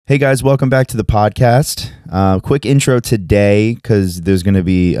Hey guys, welcome back to the podcast. Quick intro today because there's going to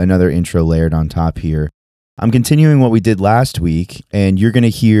be another intro layered on top here. I'm continuing what we did last week, and you're going to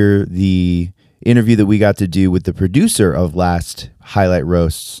hear the interview that we got to do with the producer of last Highlight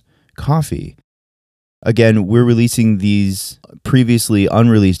Roasts Coffee. Again, we're releasing these previously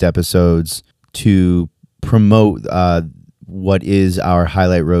unreleased episodes to promote what is our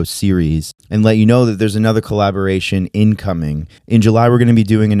Highlight Roast series and let you know that there's another collaboration incoming. In July, we're going to be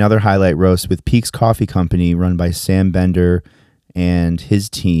doing another Highlight Roast with Peaks Coffee Company run by Sam Bender and his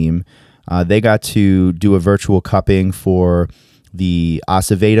team. They got to do a virtual cupping for the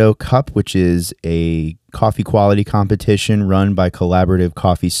Acevedo Cup, which is a coffee quality competition run by Collaborative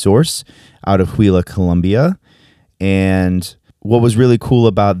Coffee Source out of Huila, Colombia. And what was really cool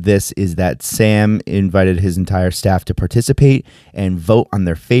about this is that Sam invited his entire staff to participate and vote on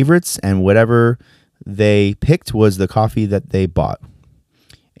their favorites, and whatever they picked was the coffee that they bought.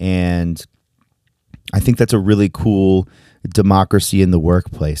 And I think that's a really cool democracy in the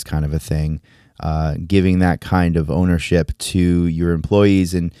workplace kind of a thing, giving that kind of ownership to your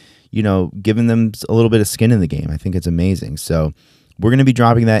employees and, you know, giving them a little bit of skin in the game. I think it's amazing. So we're going to be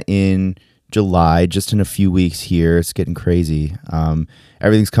dropping that in July, just in a few weeks here. It's getting crazy.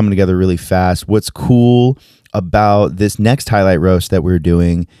 Everything's coming together really fast. What's cool about this next Highlight Roast that we're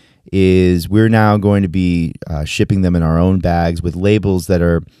doing is we're now going to be shipping them in our own bags with labels that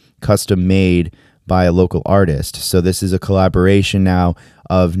are custom made by a local artist. So this is a collaboration now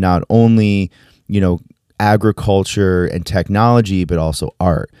of not only, you know, agriculture and technology, but also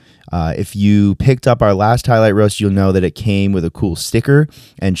art. If you picked up our last Highlight Roast, you'll know that it came with a cool sticker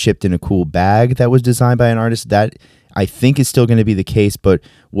and shipped in a cool bag that was designed by an artist. That I think is still going to be the case, but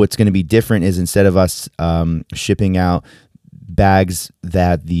what's going to be different is instead of us shipping out bags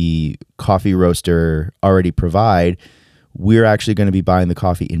that the coffee roaster already provide, we're actually going to be buying the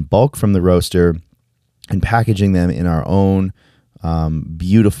coffee in bulk from the roaster and packaging them in our own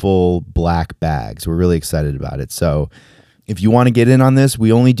beautiful black bags. We're really excited about it. So if you want to get in on this,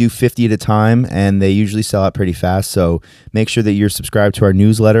 we only do 50 at a time, and they usually sell out pretty fast. So make sure that you're subscribed to our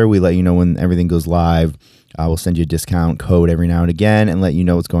newsletter. We let you know when everything goes live. We'll send you a discount code every now and again and let you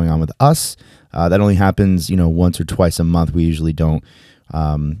know what's going on with us. That only happens, you know, once or twice a month. We usually don't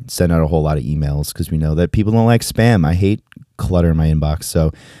send out a whole lot of emails because we know that people don't like spam. I hate clutter in my inbox.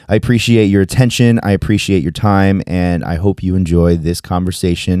 So I appreciate your attention. I appreciate your time, and I hope you enjoy this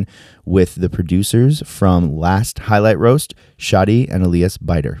conversation with the producers from last Highlight Roast, Shadi and Elias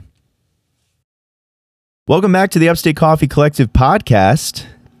Biter. Welcome back to the Upstate Coffee Collective podcast.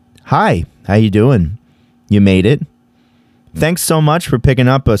 Hi, how you doing? You made it. Thanks so much for picking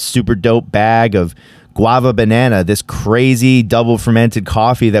up a super dope bag of Guava Banana, this crazy double fermented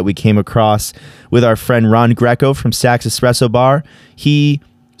coffee that we came across with our friend Ron Greco from Saks Espresso Bar. He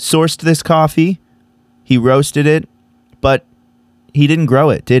sourced this coffee, he roasted it, but he didn't grow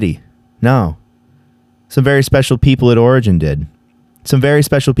it, did he? No. Some very special people at Origin did. Some very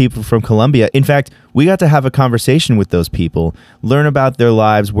special people from Colombia. In fact, we got to have a conversation with those people, learn about their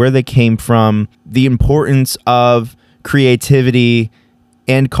lives, where they came from, the importance of creativity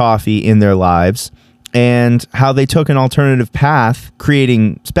and coffee in their lives, and how they took an alternative path,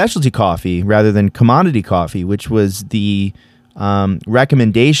 creating specialty coffee rather than commodity coffee, which was the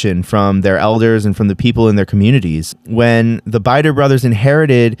recommendation from their elders and from the people in their communities. When the Biter brothers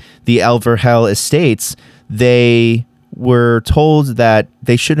inherited the El Vergel estates, they were told that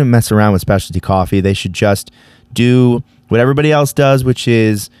they shouldn't mess around with specialty coffee. They should just do what everybody else does, which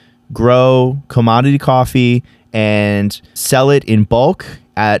is grow commodity coffee and sell it in bulk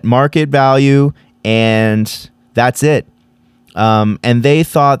at market value, and that's it. And they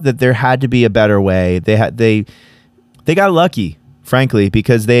thought that there had to be a better way. They got lucky, frankly,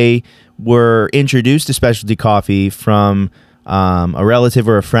 because they were introduced to specialty coffee from a relative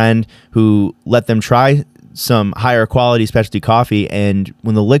or a friend who let them try some higher quality specialty coffee, and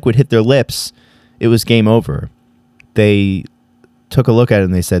when the liquid hit their lips, it was game over. They took a look at it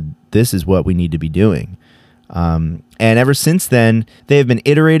and they said, this is what we need to be doing. And ever since then, they have been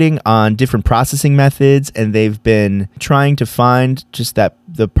iterating on different processing methods, and they've been trying to find just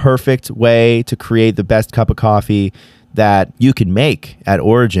the perfect way to create the best cup of coffee that you can make at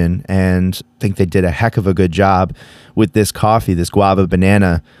Origin. And I think they did a heck of a good job with this coffee, this Guava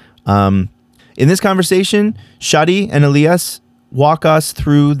Banana. In this conversation, Shadi and Elias walk us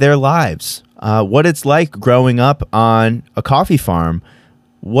through their lives, what it's like growing up on a coffee farm,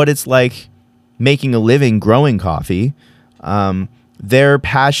 what it's like making a living growing coffee, their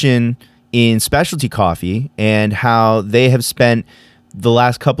passion in specialty coffee, and how they have spent the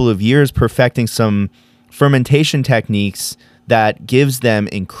last couple of years perfecting some fermentation techniques that gives them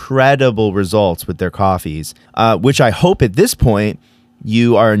incredible results with their coffees, which I hope at this point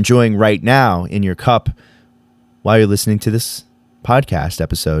you are enjoying right now in your cup while you're listening to this podcast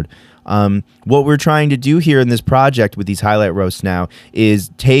episode. What we're trying to do here in this project with these highlight roasts now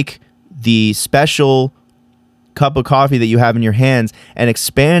is take the special cup of coffee that you have in your hands and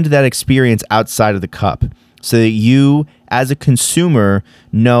expand that experience outside of the cup, so that you as a consumer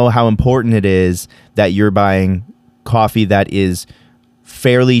know how important it is that you're buying coffee that is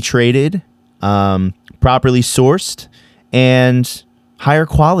fairly traded, properly sourced, and higher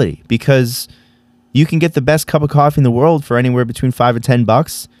quality, because you can get the best cup of coffee in the world for anywhere between $5 and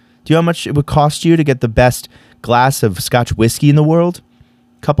 $10. Do you know how much it would cost you to get the best glass of Scotch whiskey in the world?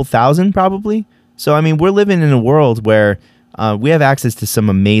 A couple thousand, probably. So, I mean, we're living in a world where we have access to some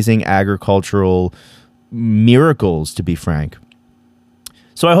amazing agricultural miracles, to be frank.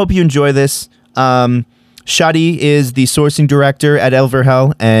 So I hope you enjoy this. Shadi is the sourcing director at El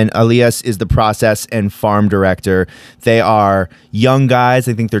Vergel, and Elias is the process and farm director. They are young guys.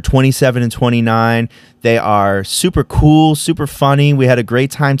 I think they're 27 and 29. They are super cool, super funny. We had a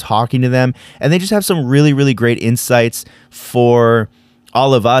great time talking to them, and they just have some really, really great insights for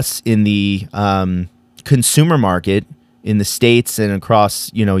all of us in the consumer market in the States and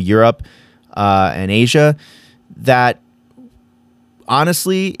across, Europe and Asia, that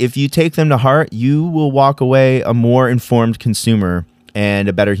honestly, if you take them to heart, you will walk away a more informed consumer and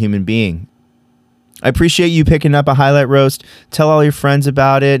a better human being. I appreciate you picking up a highlight roast. Tell all your friends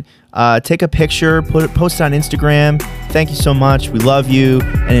about it. Take a picture, post it on Instagram. Thank you so much. We love you,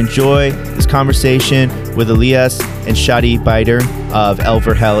 and enjoy this conversation with Elias and Shadi Baiter of El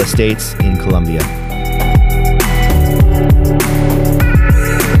Vergel Estates in Colombia.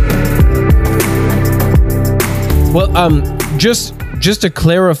 Well, just to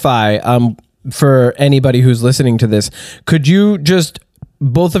clarify, for anybody who's listening to this, could you just,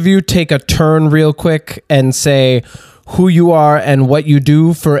 both of you, take a turn real quick and say who you are and what you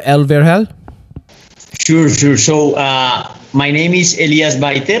do for El Vergel? Sure. So my name is Elias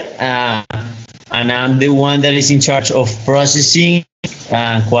Baiter, and I'm the one that is in charge of processing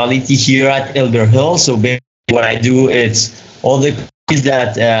quality here at El Vergel. So what I do is all the coffees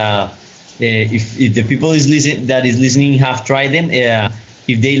that if the people is listening have tried them,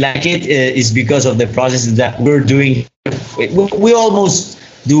 if they like it, it's because of the process that we're doing. We almost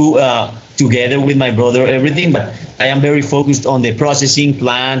do together with my brother everything, but I am very focused on the processing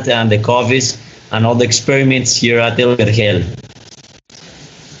plant and the coffees and all the experiments here at El Vergel.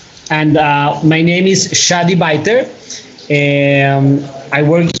 And my name is Shadi Baiter. I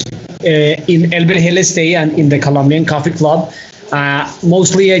work in El Vergel Estate and in the Colombian Coffee Club.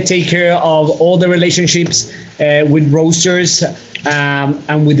 Mostly I take care of all the relationships with roasters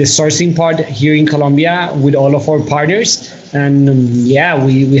and with the sourcing part here in Colombia with all of our partners. And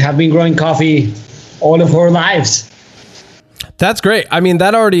we have been growing coffee all of our lives. That's great. I mean,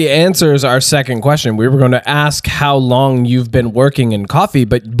 that already answers our second question. We were going to ask how long you've been working in coffee,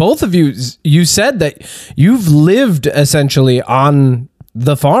 but both of you said that you've lived essentially on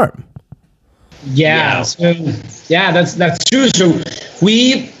the farm. That's true. So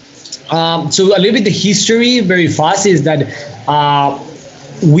we so a little bit the history very fast is that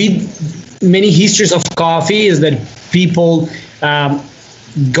many histories of coffee is that people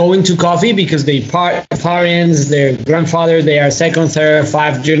go into coffee because they parents, their grandfather, they are second, third,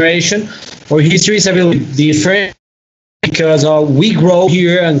 fourth generation. Our history is a little bit different because we grow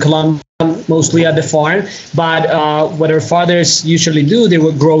here in Colombia mostly at the farm, but what our fathers usually do, they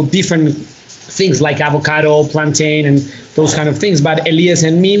will grow different things like avocado, plantain, and those kind of things. But Elias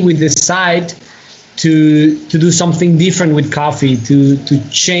and me, we decide to do something different with coffee, to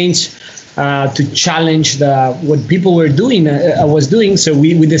change, to challenge what people were doing, was doing. So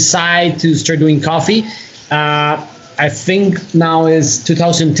we decide to start doing coffee. I think now is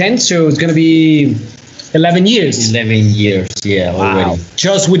 2010, so it's going to be 11 years. 11 years, yeah, already. Wow.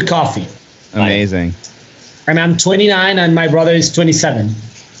 Just with coffee. Amazing. And I'm 29 and my brother is 27.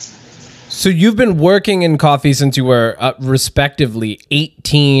 So you've been working in coffee since you were respectively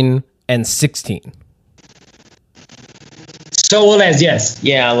 18 and 16. So or less, yes.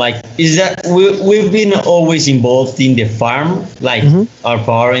 Yeah, is that we've been always involved in the farm. Our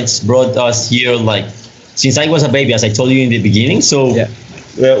parents brought us here since I was a baby, as I told you in the beginning. So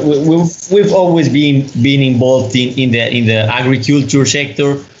we've always been involved in the agriculture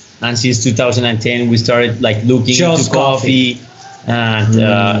sector, and since 2010 we started looking just into coffee.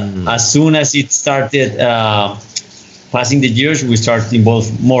 And as soon as it started passing the years, we started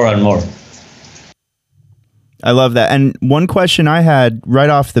involved more and more. I love that. And one question I had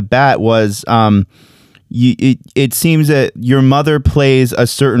right off the bat was, it seems that your mother plays a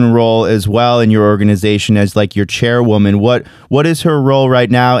certain role as well in your organization as like your chairwoman. What is her role right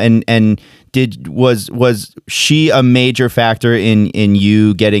now? And was she a major factor in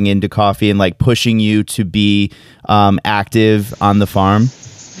you getting into coffee and like pushing you to be active on the farm?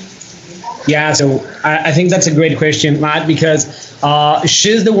 Yeah, so I think that's a great question, Matt, because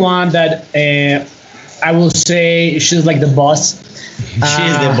she's the one that I will say she's like the boss. She's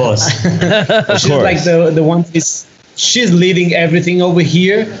the boss. She's like the one she's leading everything over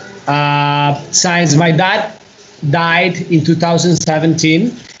here. Since my dad died in 2007.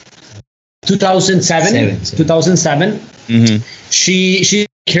 Mm-hmm. She took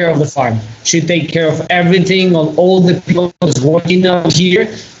care of the farm. She take care of everything, on all the people who's working out here.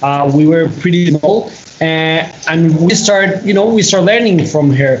 We were pretty small, and we start learning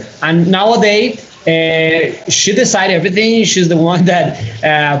from her. And nowadays, she decides everything. She's the one that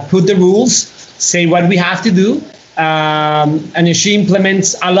put the rules, say what we have to do, and she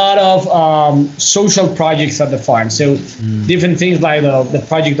implements a lot of social projects at the farm. So different things like the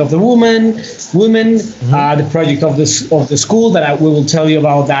project of the women, the project of the school that we will tell you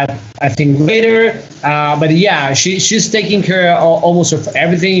about that I think later. But yeah, she's taking care almost of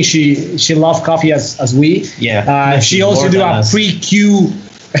everything. She loves coffee as we. Yeah. She also do a pre-queue.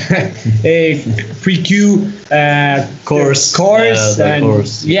 Course.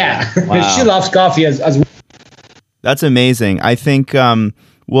 Course. Yeah, Wow. She loves coffee as we. That's amazing. I think one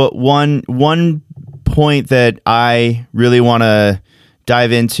point that I really want to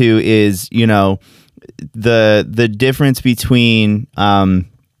dive into is, the difference between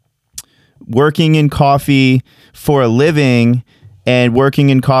working in coffee for a living and working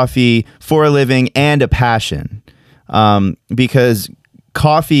in coffee for a living and a passion, because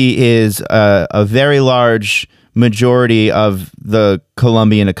coffee is a very large majority of the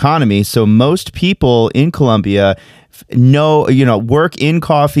Colombian economy. So most people in Colombia work in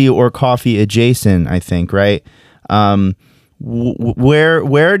coffee or coffee adjacent, I think, right?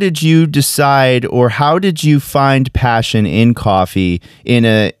 Where did you decide, or how did you find passion in coffee in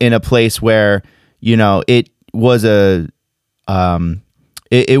a place where, it was a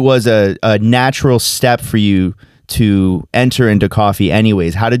natural step for you to enter into coffee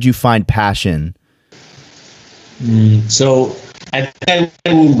anyways? How did you find passion? So I think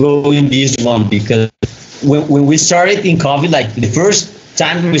I will go in this one, because when we started in coffee, like the first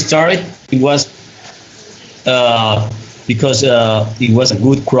time we started, it was because it was a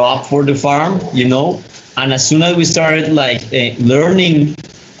good crop for the farm, and as soon as we started learning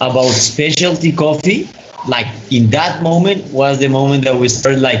about specialty coffee, like in that moment was the moment that we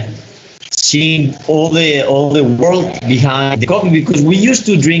started seeing all the world behind the coffee, because we used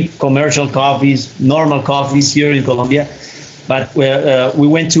to drink commercial coffees, normal coffees here in Colombia, but we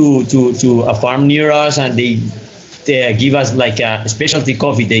went to a farm near us, and they give us a specialty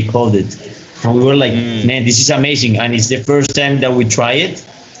coffee, they called it, and we were like, man, this is amazing, and it's the first time that we try it,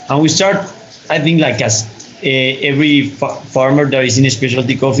 and we start, I think, as every farmer that is in a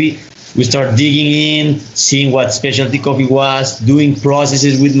specialty coffee, we start digging in, seeing what specialty coffee was, doing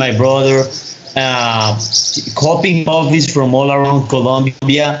processes with my brother, copying coffees from all around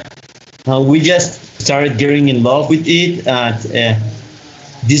Colombia. We just started getting in love with it, and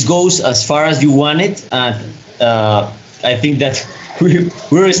this goes as far as you want it. And I think that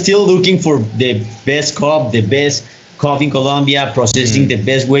we're still looking for the best coffee in Colombia, processing the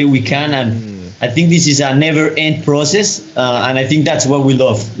best way we can, and I think this is a never-end process, and I think that's what we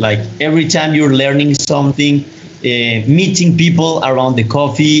love. Every time you're learning something, meeting people around the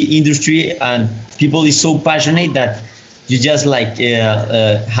coffee industry, and people is so passionate that you just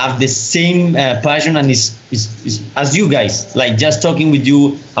have the same passion, and is as you guys, just talking with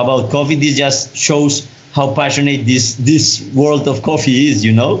you about coffee, this just shows how passionate this world of coffee is,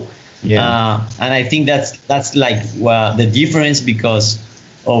 Yeah. And I think that's the difference, because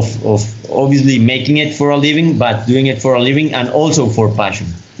of obviously making it for a living, but doing it for a living and also for passion.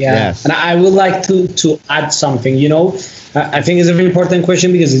 Yeah, Yes. and I would like to add something. I think it's a very important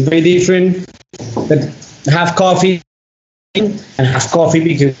question, because it's very different. That have coffee and have coffee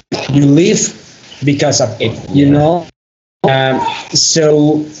because you live because of it.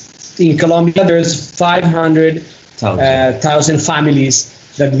 So in Colombia, there's 500,000 families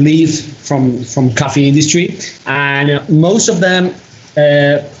that live from coffee industry, and most of them,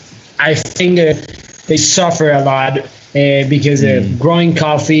 I think they suffer a lot because growing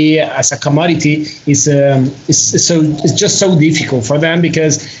coffee as a commodity is just so difficult for them,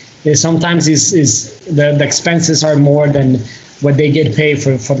 because sometimes is the expenses are more than what they get paid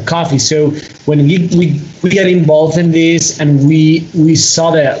for the coffee. So when we get involved in this, and we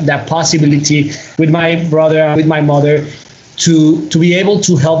saw that possibility with my brother and with my mother to be able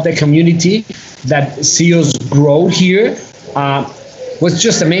to help the community that see us grow here, was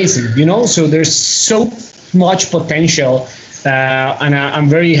just amazing, you know. So there's so much potential, and I'm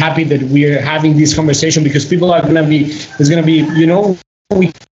very happy that we're having this conversation, because people are gonna be, there's gonna be, you know,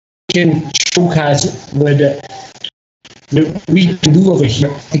 we can showcase what we can do over here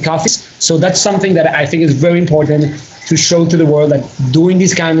at the coffees. So that's something that I think is very important to show to the world, that doing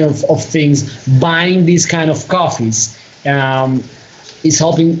these kind of things, buying these kind of coffees, is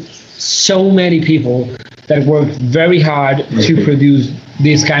helping so many people that work very hard to produce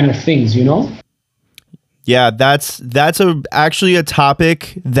these kind of things, you know? Yeah, that's actually a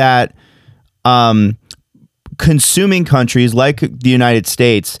topic that consuming countries like the United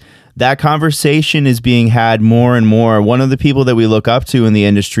States, that conversation is being had more and more. One of the people that we look up to in the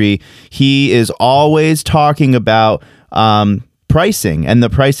industry, he is always talking about pricing and the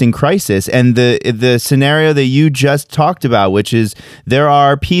pricing crisis, and the scenario that you just talked about, which is there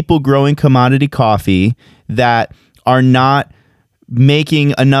are people growing commodity coffee that are not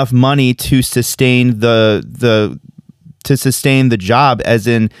making enough money to sustain the job, as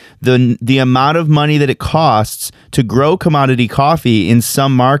in the amount of money that it costs to grow commodity coffee in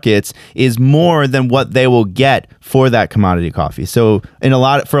some markets is more than what they will get for that commodity coffee. So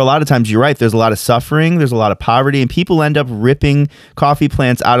for a lot of times, you're right, there's a lot of suffering, there's a lot of poverty, and people end up ripping coffee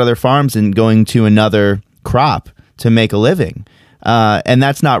plants out of their farms and going to another crop to make a living. And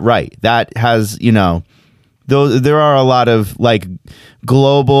that's not right. That has, you know, there are a lot of like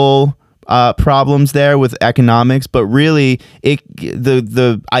global problems there with economics, but really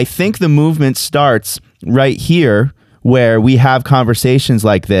I think the movement starts right here, where we have conversations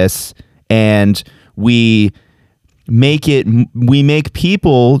like this, and we make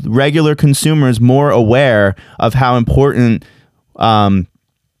people, regular consumers, more aware of how important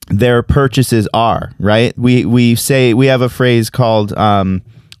their purchases are, right? We have a phrase called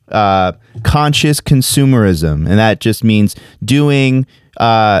conscious consumerism, and that just means doing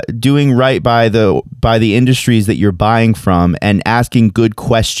right by the industries that you're buying from, and asking good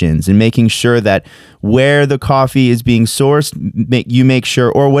questions, and making sure that where the coffee is being sourced, you make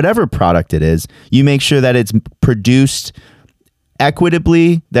sure, or whatever product it is, you make sure that it's produced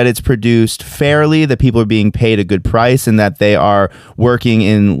equitably, that it's produced fairly, that people are being paid a good price, and that they are working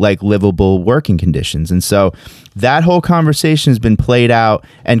in like livable working conditions. And so that whole conversation has been played out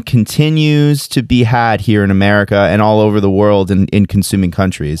and continues to be had here in America and all over the world in consuming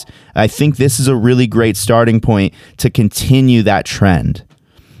countries. I think this is a really great starting point to continue that trend.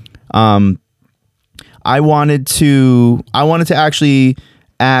 I wanted to actually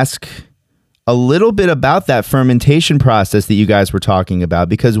ask a little bit about that fermentation process that you guys were talking about,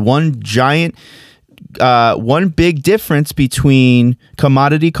 because one big difference between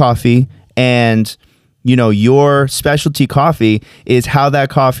commodity coffee and, you know, your specialty coffee is how that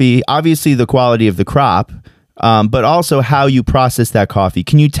coffee, obviously the quality of the crop, but also how you process that coffee.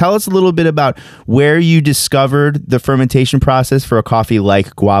 Can you tell us a little bit about where you discovered the fermentation process for a coffee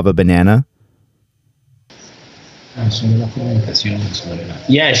like Guava Banana?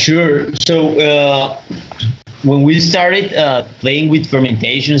 Yeah, sure. So when we started playing with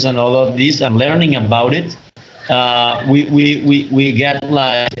fermentations and all of this and learning about it, we got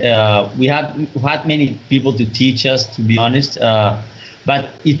like we had many people to teach us, to be honest. But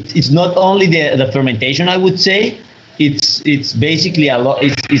it's not only the fermentation, I would say. It's basically a lot.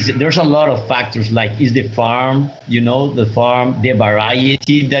 There's a lot of factors, like is the farm, you know, the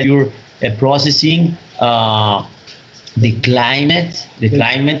variety that you're processing. The climate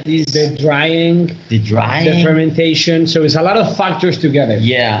is the drying, the fermentation. So it's a lot of factors together.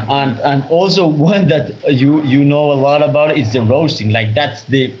 Yeah, and also one that you know a lot about is the roasting. Like that's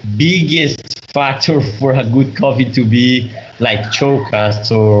the biggest factor for a good coffee to be like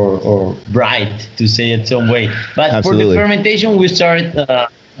chocast or bright, to say it some way. But Absolutely. For the fermentation, we started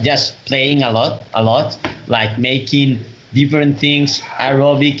just playing a lot, like making different things,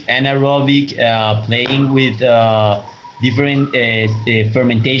 aerobic, anaerobic, playing with different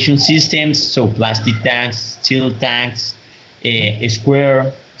fermentation systems, so plastic tanks, steel tanks, a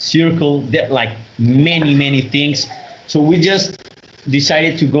square, circle, like many things. So we just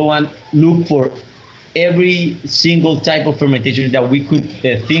decided to go and look for every single type of fermentation that we could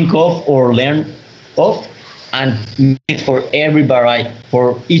think of or learn of, and make for every variety,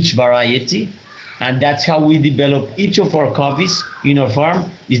 for each variety. And that's how we develop each of our coffees in our farm,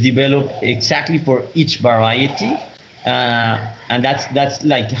 is developed exactly for each variety. and that's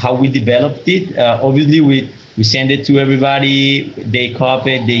like how we developed it. Obviously, we send it to everybody. They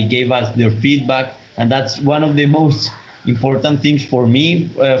copied. They gave us their feedback, and that's one of the most important things for me,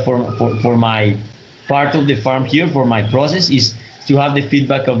 for my part of the farm here, for my process, is to have the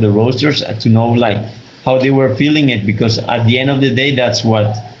feedback of the roasters, to know like how they were feeling it, because at the end of the day, that's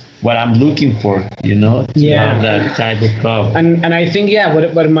what I'm looking for, to have that type of cup. And I think,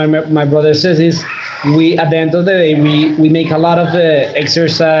 what my brother says is, we, at the end of the day, we make a lot of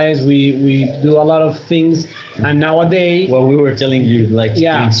exercise, we do a lot of things, and nowadays, well, we were telling you, like,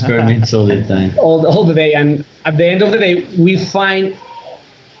 doing experiments all the time, all the day, and at the end of the day, we find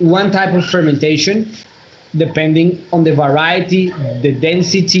one type of fermentation depending on the variety, the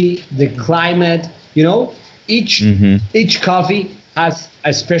density, the climate. Each coffee has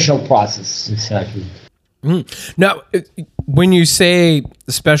a special process. Exactly. Now, when you say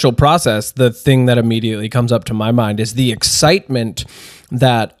special process, the thing that immediately comes up to my mind is the excitement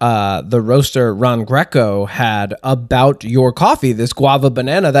that the roaster Ron Greco had about your coffee, this guava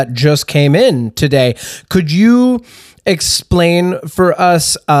banana that just came in today. Could you explain for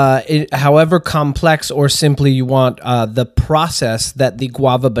us, however complex or simply you want, the process that the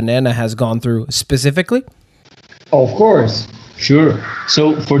guava banana has gone through specifically? Of course. Sure.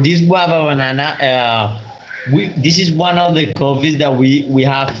 So for this guava banana, this is one of the coffees that we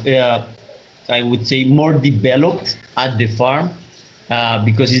have, I would say, more developed at the farm,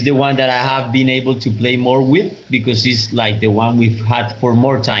 because it's the one that I have been able to play more with, because it's like the one we've had for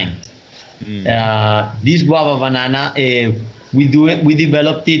more time. This guava banana, we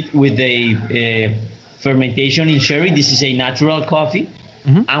developed it with a fermentation in sherry. This is a natural coffee,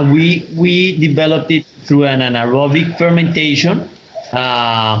 and we developed it through an anaerobic fermentation,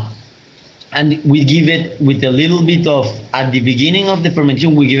 and we give it with a little bit of, at the beginning of the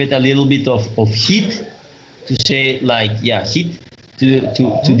fermentation, we give it a little bit of heat, to say like, heat,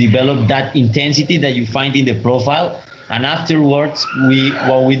 to develop that intensity that you find in the profile. And afterwards,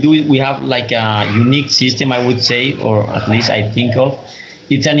 what we do is we have like a unique system, I would say, or at least I think of.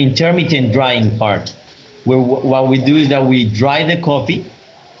 It's an intermittent drying part, where what we do is that we dry the coffee.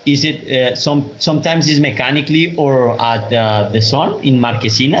 Is it sometimes it's mechanically or at the sun in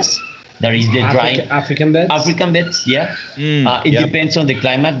marquesinas. There is the drying African beds. African beds, yeah. It depends on the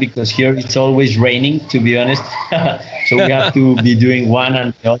climate, because here it's always raining, to be honest. So we have to be doing one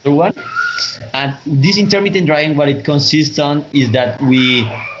and the other one. And this intermittent drying, what it consists on is that we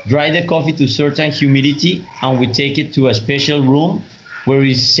dry the coffee to certain humidity, and we take it to a special room where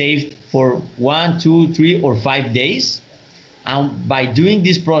it's saved for 1, 2, 3, or 5 days. And by doing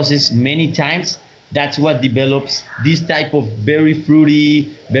this process many times, that's what develops this type of very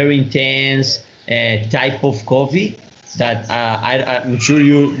fruity, very intense type of coffee that I'm sure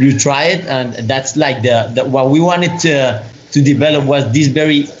you try it, and that's like the what we wanted to develop, was this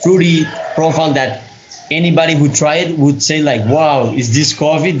very fruity profile that anybody who tried it would say like, wow, is this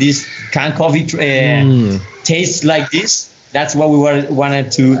coffee, this canned coffee tastes like this? That's what we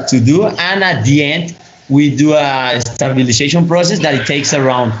wanted to do. And at the end, we do a stabilization process that it takes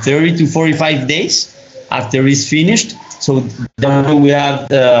around 30 to 45 days after it's finished. So then we have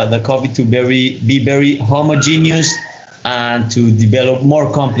the coffee to be very homogeneous and to develop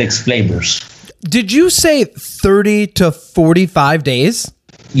more complex flavors. Did you say 30 to 45 days?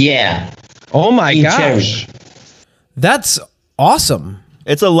 Yeah. Oh my In gosh. cherry. That's awesome.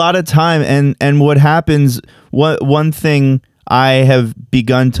 It's a lot of time, and what happens, one thing I have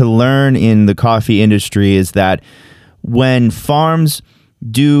begun to learn in the coffee industry is that when farms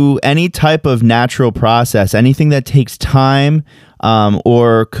do any type of natural process, anything that takes time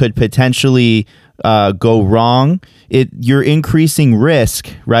or could potentially go wrong, you're increasing risk,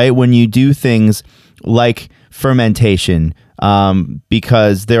 right? When you do things like fermentation,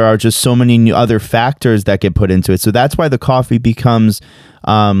 because there are just so many other factors that get put into it. So that's why the coffee becomes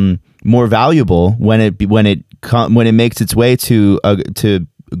more valuable when it makes its way to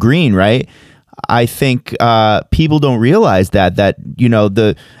green, right? I think people don't realize that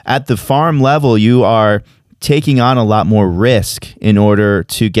at the farm level, you are taking on a lot more risk in order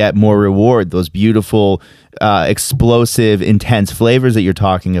to get more reward. Those beautiful, explosive, intense flavors that you're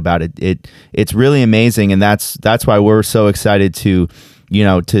talking about. It's really amazing, and that's why we're so excited to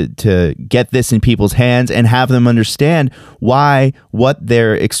get this in people's hands and have them understand why what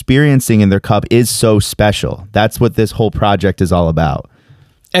they're experiencing in their cup is so special. That's what this whole project is all about.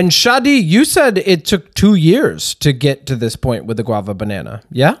 And Shadi, you said it took 2 years to get to this point with the guava banana.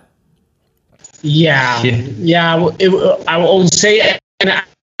 Yeah? Yeah. I will say, and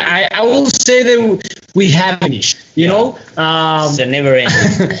I will say that we have finished. You know, It's a never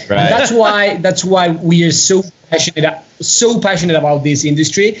ending. Right. that's why we are so passionate about this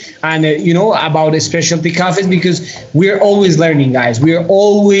industry and about specialty coffees, because we're always learning, guys. We're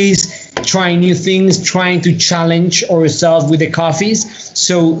always trying new things, trying to challenge ourselves with the coffees.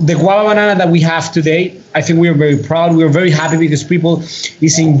 So the guava banana that we have today, I think we're very proud. We're very happy because people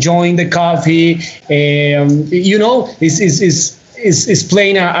is enjoying the coffee. Is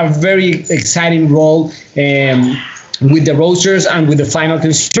playing a very exciting role with the roasters and with the final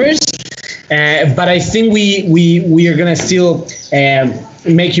consumers. But I think we are gonna still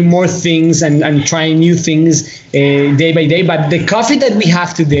making more things and trying new things day by day. But the coffee that we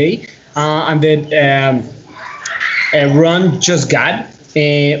have today and that Ron just got,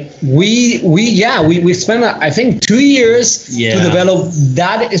 we spent I think 2 years to develop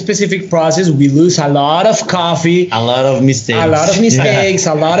that specific process. We lose a lot of coffee, A lot of mistakes.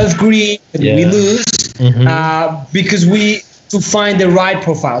 a lot of greed that we lose because to find the right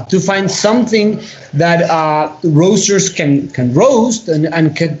profile, to find something that roasters can roast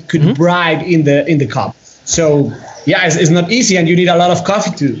and could bribe in the cup. So it's not easy, and you need a lot of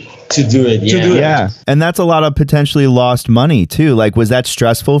coffee to do it. Yeah. And that's a lot of potentially lost money too. Like, was that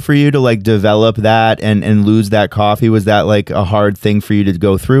stressful for you to like develop that and lose that coffee? Was that like a hard thing for you to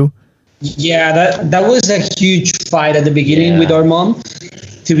go through? Yeah, that was a huge fight at the beginning with our mom,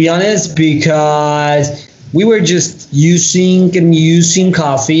 to be honest, because we were just using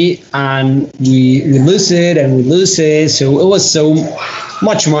coffee, and we lose it and we lose it. So it was so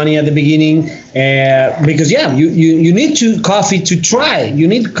much money at the beginning because you need coffee to try. You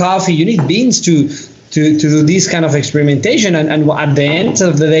need coffee, you need beans to do this kind of experimentation, and at the end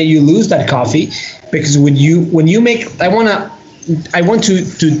of the day you lose that coffee, because when you make, I want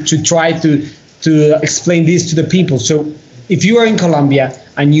to try to explain this to the people. So if you are in Colombia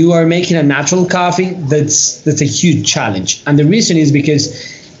and you are making a natural coffee, that's a huge challenge. And the reason is because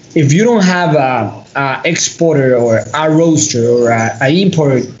if you don't have a exporter or a roaster or a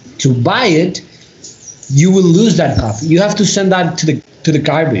importer to buy it, you will lose that coffee. You have to send that to the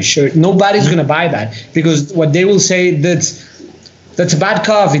garbage. Or nobody's gonna buy that, because what they will say, that's bad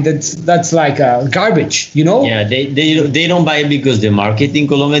coffee. That's like garbage. Yeah, they don't buy it because the market in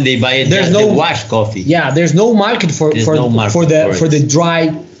Colombia, they buy it. There's no wash coffee. Yeah, there's no market for the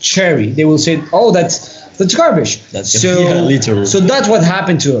dry cherry. They will say, oh, that's garbage. Literally. So that's what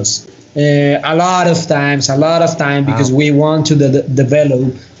happened to us a lot of times because we want to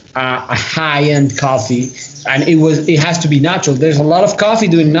develop a high-end coffee, and it has to be natural. There's a lot of coffee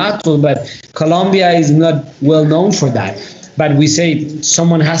doing natural, but Colombia is not well known for that. But we say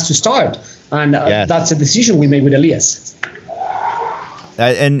someone has to start, and that's a decision we made with Elias.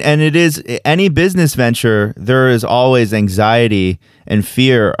 And it is any business venture. There is always anxiety and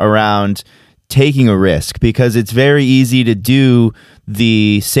fear around taking a risk, because it's very easy to do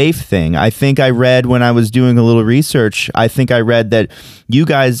the safe thing. I think I read, when I was doing a little research, I think I read that you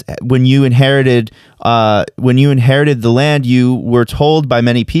guys, when you inherited the land, you were told by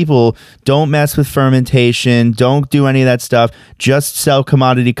many people, don't mess with fermentation, don't do any of that stuff, just sell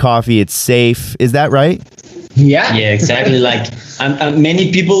commodity coffee, it's safe. Is that right? Yeah, exactly. Like,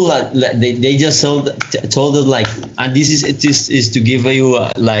 many people they just told us, like, and this is to give you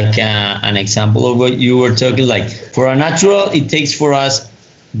an example of what you were talking. Like, for a natural, it takes for us,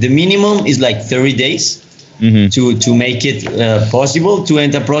 the minimum is like 30 days to make it possible to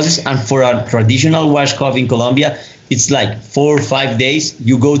enter process, and for a traditional wash coffee in Colombia, it's like 4 or 5 days.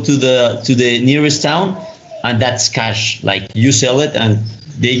 You go to the nearest town, and that's cash. Like, you sell it, and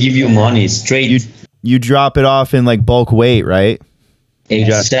they give you money straight. You drop it off in like bulk weight, right?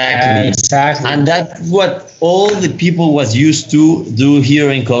 Exactly. And that's what all the people was used to do here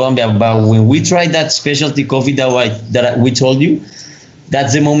in Colombia. But when we tried that specialty coffee that we told you,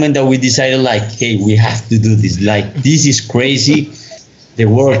 that's the moment that we decided, like, hey, we have to do this. Like, this is crazy. The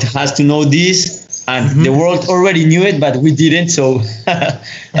world has to know this. And the world already knew it, but we didn't. So,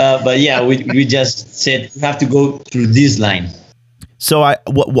 but yeah, we just said we have to go through this line. So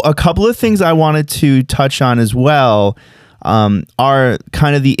a couple of things I wanted to touch on as well are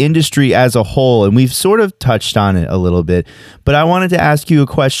kind of the industry as a whole, and we've sort of touched on it a little bit, but I wanted to ask you a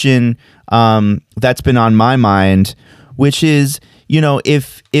question that's been on my mind, which is,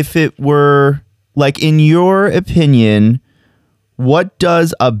 if it were, like, in your opinion, what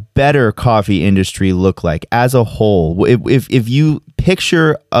does a better coffee industry look like as a whole? If you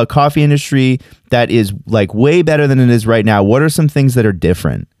picture a coffee industry that is like way better than it is right now, what are some things that are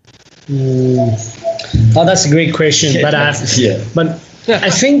different? Oh, that's a great question. But I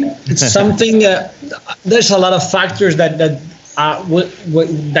think it's something. There's a lot of factors that what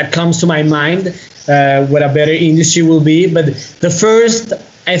that comes to my mind, what a better industry will be. But the first,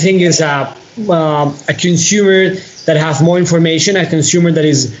 I think, is a consumer that has more information, a consumer that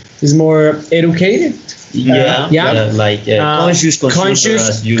is more educated. Conscious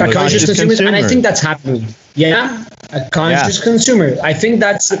consumer, conscious consumer, and I think that's happening. Yeah, a conscious consumer. I think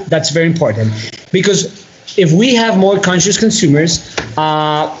that's very important, because if we have more conscious consumers,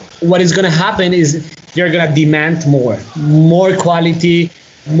 what is going to happen is they're going to demand more quality,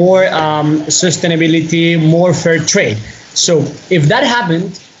 more sustainability, more fair trade. So if that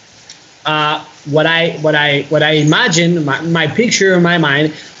happened, what I imagine, my picture in my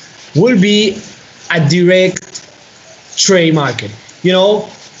mind will be a direct trade market. You know,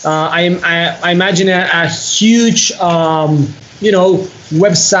 I imagine a huge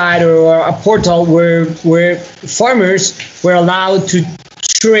website or a portal where farmers were allowed to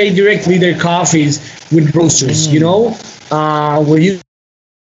trade directly their coffees with roasters. You know, where you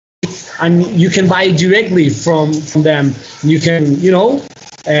can buy directly from them. You can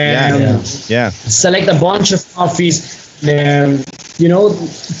select a bunch of coffees. You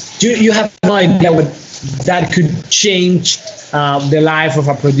have no idea what that could change the life of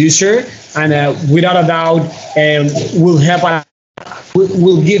a producer, and without a doubt,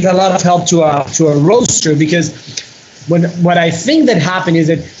 will give a lot of help to a roaster, because what I think that happened is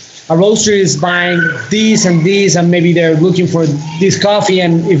that a roaster is buying these and these, and maybe they're looking for this coffee,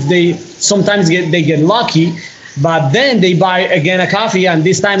 and if they sometimes get lucky, but then they buy again a coffee, and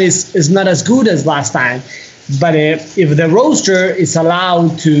this time is not as good as last time. But if the roaster is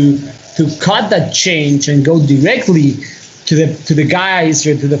allowed to cut that change and go directly to the guys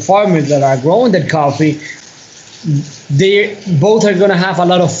or to the farmers that are growing that coffee, they both are going to have a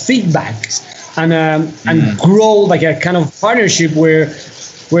lot of feedbacks and grow like a kind of partnership where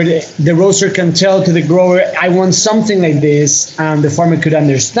the roaster can tell to the grower, I want something like this, and the farmer could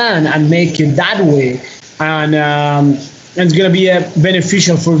understand and make it that way, and it's going to be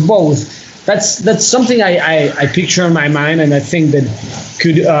beneficial for both. That's something I picture in my mind, and I think that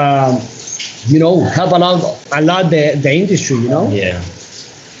could help a lot the industry.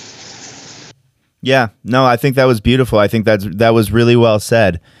 Yeah, no, I think that was beautiful. I think that was really well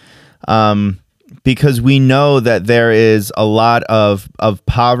said, because we know that there is a lot of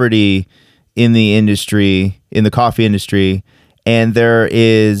poverty in the industry, in the coffee industry, and there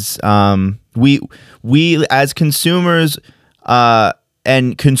is we as consumers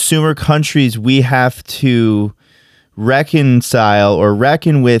and consumer countries, we have to reconcile or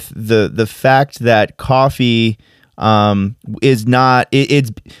reckon with the fact that coffee is not,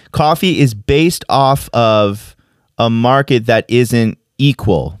 coffee is based off of a market that isn't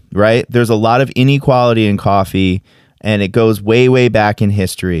equal, right? There's a lot of inequality in coffee, and it goes way, way back in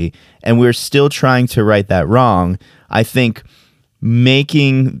history, and we're still trying to right that wrong. I think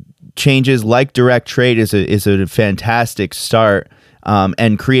making changes like direct trade is a fantastic start,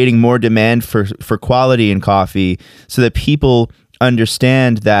 and creating more demand for quality in coffee, so that people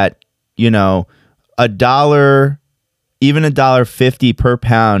understand that, $1, even $1.50 per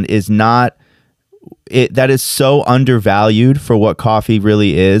pound is not it. That is so undervalued for what coffee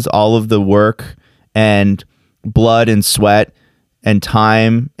really is. All of the work and blood and sweat and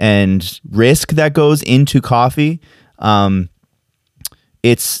time and risk that goes into coffee.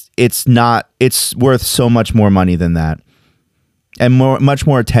 It's worth so much more money than that. And much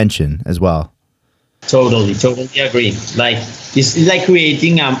more attention as well. Totally agree. Like it's like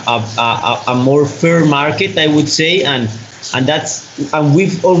creating a more fair market, I would say, and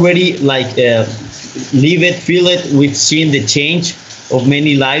we've already feel it. We've seen the change of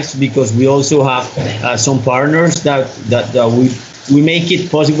many lives, because we also have some partners that we make it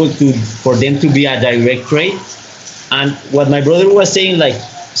possible for them to be a direct trade. And what my brother was saying, like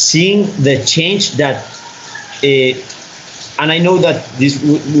seeing the change that. And I know that this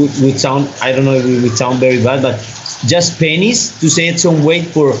would sound, I don't know if it would sound very bad, but just pennies, to say it some way,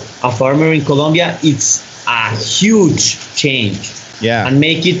 for a farmer in Colombia, it's a huge change. Yeah. And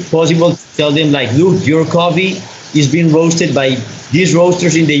make it possible to tell them, like, look, your coffee is being roasted by these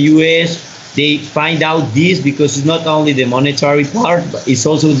roasters in the US. They find out this, because it's not only the monetary part, but it's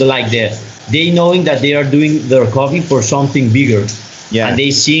also they knowing that they are doing their coffee for something bigger. Yeah. And they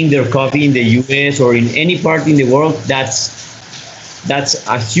seeing their coffee in the US or in any part in the world, that's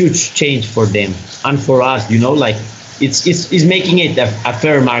a huge change for them and for us. Like it's making it a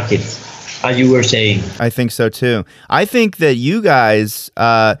fair market, as you were saying. I think so too. I think that you guys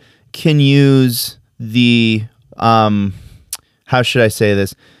can use the how should I say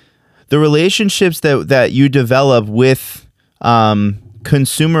this? The relationships that you develop with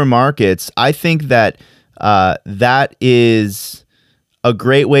consumer markets. I think that that is a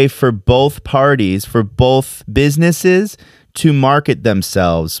great way for both parties, for both businesses to market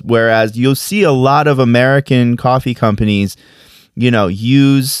themselves. Whereas you'll see a lot of American coffee companies,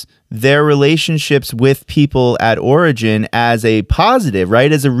 use their relationships with people at origin as a positive,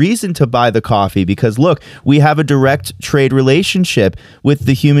 right? As a reason to buy the coffee, because look, we have a direct trade relationship with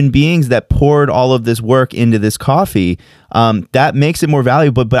the human beings that poured all of this work into this coffee. That makes it more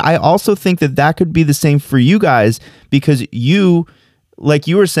valuable. But I also think that could be the same for you guys, because you, like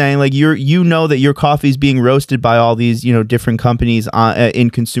you were saying, like you know that your coffee is being roasted by all these, different companies in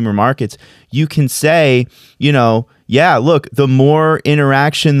consumer markets. You can say, yeah, look, the more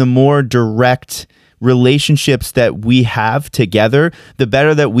interaction, the more direct relationships that we have together, the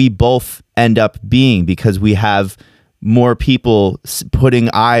better that we both end up being, because we have more people putting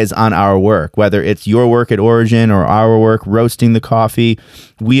eyes on our work, whether it's your work at Origin or our work roasting the coffee.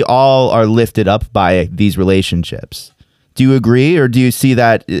 We all are lifted up by these relationships. Do you agree, or do you see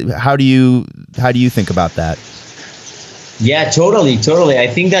that? How do you think about that? Yeah, totally. I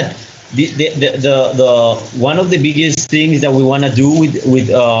think that the one of the biggest things that we want to do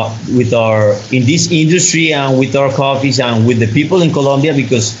with our in this industry and with our coffees and with the people in Colombia,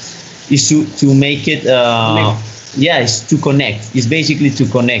 because is to make it it's to connect. It's basically to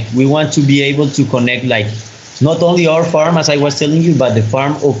connect. We want to be able to connect, like, not only our farm, as I was telling you, but the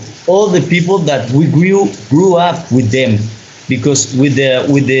farm of all the people that we grew up with them. Because with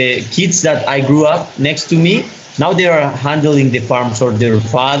the kids that I grew up next to me, now they are handling the farms, or their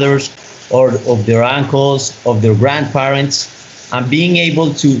fathers, or of their uncles, of their grandparents, and being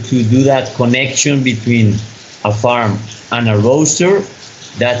able to do that connection between a farm and a roaster,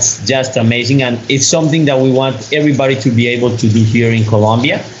 that's just amazing. And it's something that we want everybody to be able to do here in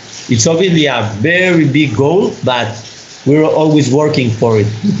Colombia. It's obviously a very big goal, but we're always working for it,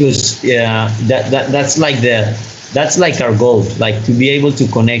 because that's like our goal, like to be able to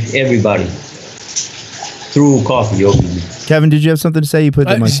connect everybody through coffee, obviously. Kevin, did you have something to say? You put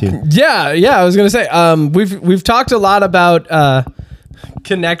the mic too. Yeah. I was gonna say, we've talked a lot about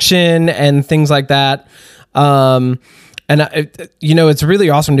connection and things like that. And it's really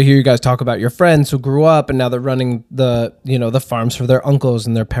awesome to hear you guys talk about your friends who grew up and now they're running the farms for their uncles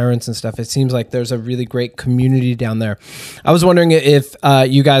and their parents and stuff. It seems like there's a really great community down there. I was wondering if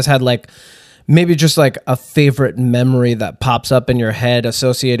you guys had maybe just a favorite memory that pops up in your head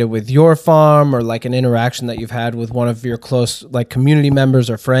associated with your farm, or an interaction that you've had with one of your close community members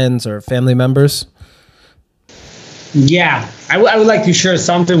or friends or family members. Yeah, I would like to share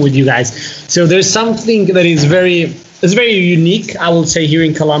something with you guys. So there's something that is very unique, I will say, here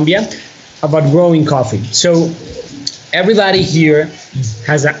in Colombia about growing coffee. So everybody here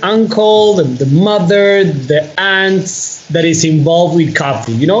has an uncle, the mother, the aunt that is involved with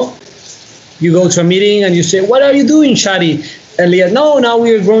coffee. You go to a meeting and you say, "What are you doing, Shadi?" Elias, "No, now we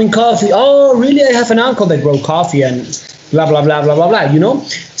are growing coffee." "Oh, really? I have an uncle that grows coffee," and blah blah blah blah blah blah.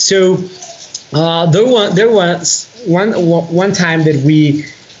 So there was one time that we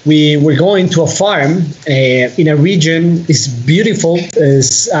were going to a farm in a region. It's beautiful.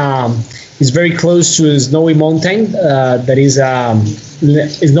 It's very close to a snowy mountain. That is a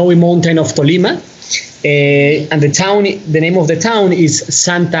snowy mountain of Tolima, and the name of the town is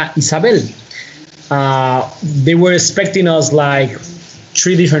Santa Isabel. They were expecting us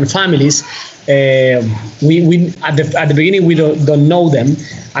 3 different families. We at the beginning we don't know them,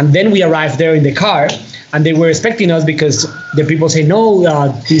 and then we arrived there in the car, and they were expecting us because the people say, "No,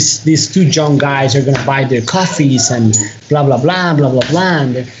 these 2 young guys are gonna buy their coffees and blah blah blah blah blah blah."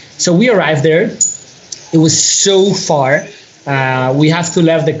 And so we arrived there. It was so far. We have to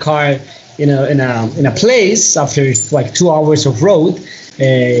leave the car in a place after 2 hours of road.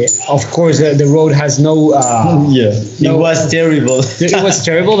 Of course, the road has no. It was terrible. It was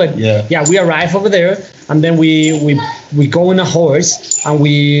terrible, but yeah, we arrived over there, and then we go on a horse, and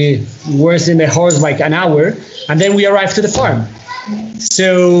we were in the horse an hour, and then we arrived to the farm.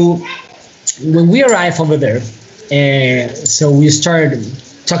 So when we arrived over there, so we started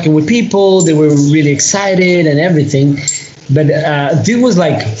talking with people. They were really excited and everything, but this was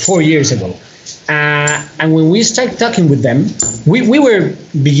 4 years ago. And when we started talking with them, we were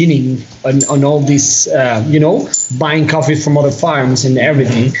beginning on all this, buying coffee from other farms and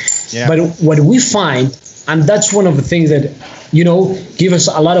everything. Yeah. But what we find, and that's one of the things that, give us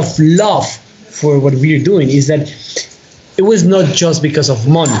a lot of love for what we're doing, is that it was not just because of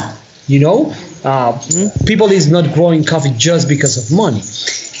money, people is not growing coffee just because of money.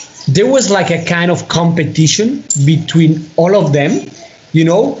 There was a kind of competition between all of them,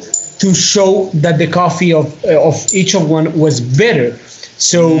 to show that the coffee of each of one was better.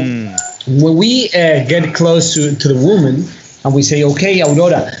 So when we get close to the woman and we say, okay,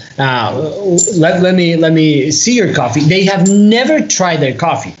 Aurora, let me see your coffee. They have never tried their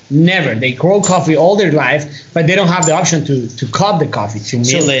coffee. Never. They grow coffee all their life, but they don't have the option to cup the coffee. To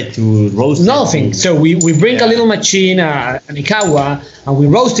mill it, to roast nothing. it. So we bring a little machine, an Ikawa, and we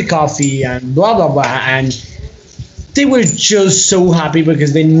roast the coffee and blah, blah, blah. And they were just so happy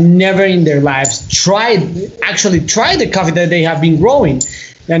because they never in their lives tried the coffee that they have been growing.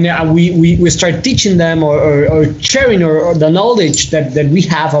 And we start teaching them or sharing or the knowledge that we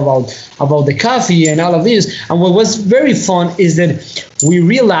have about the coffee and all of this. And what was very fun is that we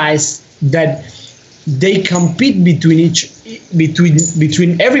realized that they compete between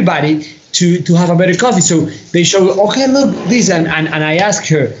everybody to have a better coffee. So they show, okay, look this, and I asked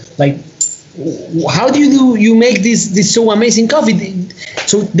her, like, how do you make this so amazing coffee?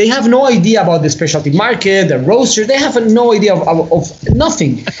 So they have no idea about the specialty market, the roaster. They have no idea of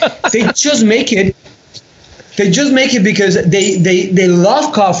nothing. They just make it. They just make it because they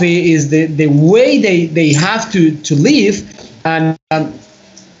love coffee. Is the way they have to live, and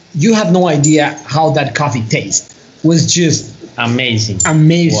you have no idea how that coffee tastes. Was just amazing. Wow.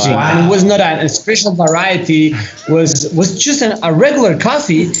 And it was not a special variety. Was just a regular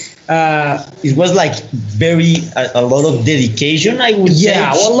coffee. It was like a lot of dedication, I would say.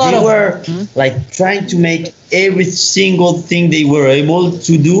 Yeah, a lot they were like trying to make every single thing they were able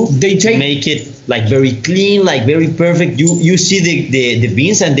to do. Make it like very clean, like very perfect. You see the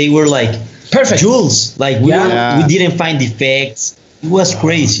beans, and they were like perfect jewels. Like we didn't find defects. It was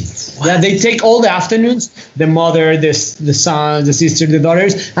crazy. Yeah, they take all the afternoons, the mother, the son, the sister, the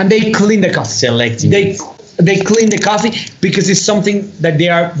daughters, and they clean the coffee. Selecting. They clean the coffee because it's something that they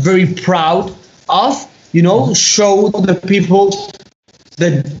are very proud of. Show the people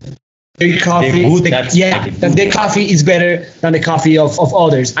that their coffee, that their coffee is better than the coffee of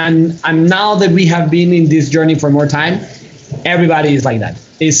others. And now that we have been in this journey for more time, everybody is like that.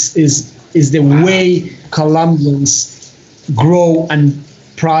 Is the way Colombians grow and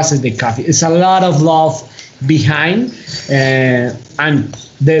process the coffee. It's a lot of love behind, and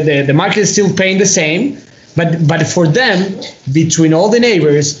the market is still paying the same. But for them, between all the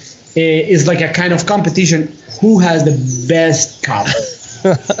neighbors, is like a kind of competition. Who has the best coffee?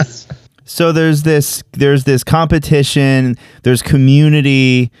 So there's this competition. There's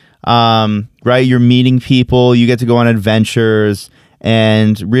community, right? You're meeting people. You get to go on adventures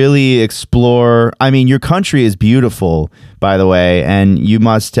and really explore. I mean, your country is beautiful, by the way, and you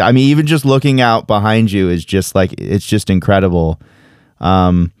must. I mean, even just looking out behind you is just like, it's just incredible.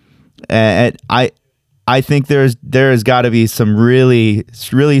 And I think there has got to be some really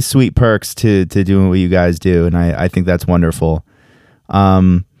sweet perks to doing what you guys do, and I think that's wonderful.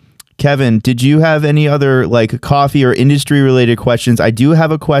 Kevin, did you have any other like coffee or industry related questions? I do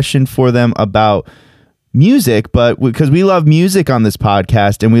have a question for them about music, but because we love music on this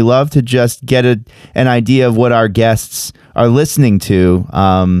podcast, and we love to just get an idea of what our guests are listening to.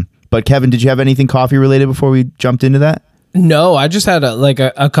 But Kevin, did you have anything coffee related before we jumped into that? No, I just had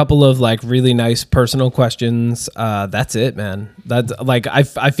a couple of like really nice personal questions. That's it, man. That's like I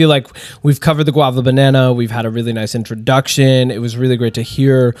feel like we've covered the guava banana. We've had a really nice introduction. It was really great to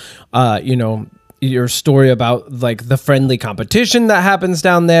hear, your story about like the friendly competition that happens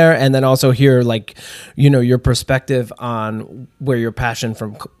down there, and then also hear like, your perspective on where your passion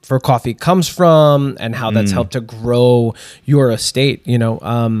for coffee comes from and how that's helped to grow your estate.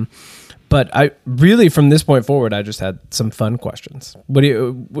 But I really, from this point forward, I just had some fun questions. What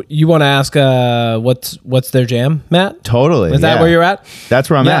do you want to ask? What's their jam, Matt? Totally. Is that where you're at? That's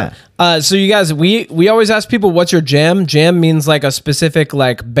where I'm at. So you guys, we always ask people, what's your jam? Jam means like a specific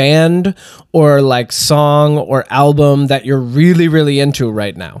like band or like song or album that you're really, really into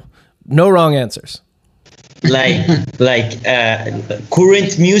right now. No wrong answers. Like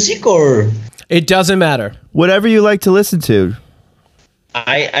current music, or it doesn't matter. Whatever you like to listen to.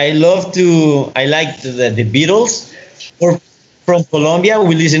 I like the Beatles. Or from Colombia,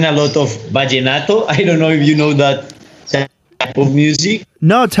 we listen a lot of vallenato. I don't know if you know that type of music.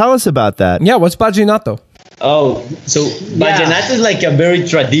 No, tell us about that. Yeah, what's vallenato? Oh, so vallenato is like a very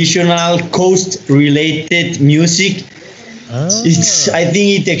traditional coast-related music. I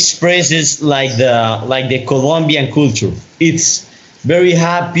think it expresses like the Colombian culture. It's very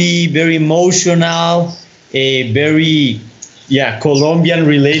happy, very emotional, very Colombian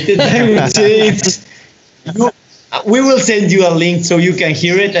related. I would say we will send you a link so you can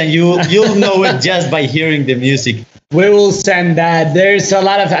hear it, and you'll know it just by hearing the music. We will send that. There's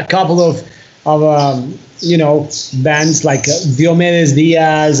a couple of bands like Diomedes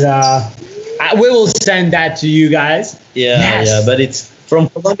Diaz. We will send that to you guys. Yeah, but it's from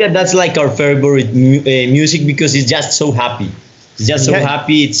Colombia, that's like our favorite music because it's just so happy. It's just so Okay.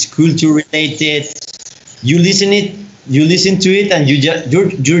 happy. It's culture related. You listen to it, and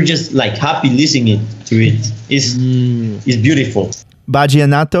you're just like happy listening to it. It's beautiful.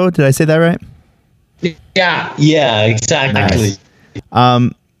 Vallenato, did I say that right? Yeah. Yeah, exactly.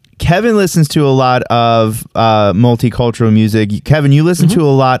 Nice. Kevin listens to a lot of multicultural music. Kevin, you listen to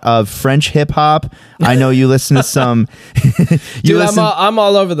a lot of French hip hop. I know you listen to some. Dude, I'm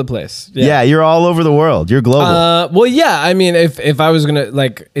all over the place. Yeah, you're all over the world. You're global. Well, yeah. I mean, if I was gonna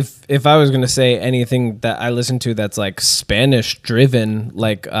if I was gonna say anything that I listen to that's like Spanish driven,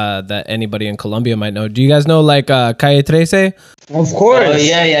 like that anybody in Colombia might know. Do you guys know like Calle 13? Of course. Oh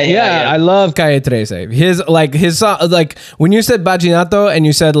yeah. I love Calle 13. His song, like when you said Vallenato and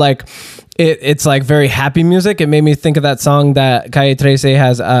you said like it's like very happy music, it made me think of that song that Calle 13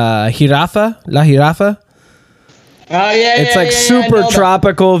 has, Jirafa, La Jirafa. Oh yeah. It's like super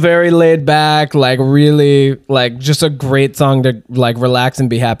tropical, very laid back, like really like just a great song to like relax and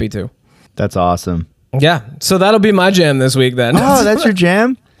be happy to. That's awesome. Yeah, so that'll be my jam this week then. Oh, that's your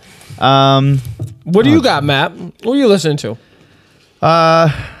jam? What do you got, Matt? What are you listening to?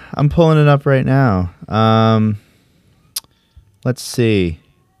 I'm pulling it up right now. Let's see.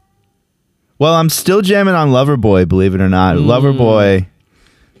 Well, I'm still jamming on Loverboy, believe it or not. Loverboy,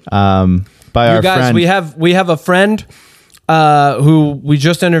 by our You guys, friend. we have a friend who we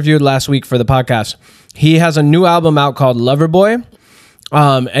just interviewed last week for the podcast. He has a new album out called Loverboy,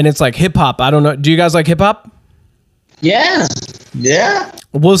 and it's like hip hop. I don't know. Do you guys like hip hop? Yeah. Yeah.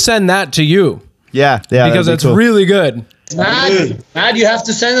 We'll send that to you Yeah, because that'd be it's cool. really good. Matt, you have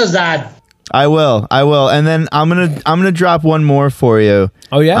to send us that. I will, and then I'm gonna drop one more for you.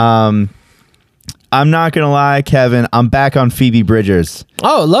 Oh yeah. I'm not gonna lie, Kevin. I'm back on Phoebe Bridgers.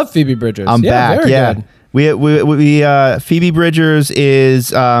 Oh, I love Phoebe Bridgers. I'm back. Very Yeah, good. we Phoebe Bridgers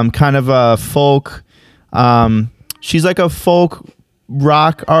is kind of a folk. She's like a folk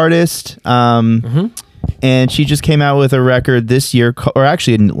rock artist. And she just came out with a record this year, or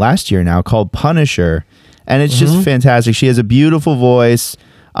actually last year now, called Punisher, and it's just fantastic. She has a beautiful voice.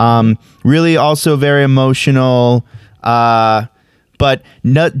 Really, also very emotional. But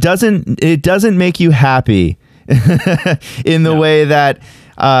it doesn't make you happy in the way that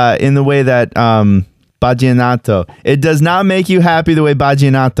Vallenato. It does not make you happy the way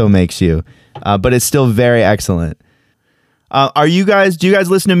Vallenato makes you, but it's still very excellent. Do you guys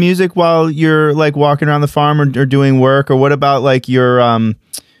listen to music while you're like walking around the farm or doing work, or what about like your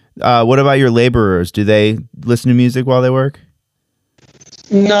laborers? Do they listen to music while they work?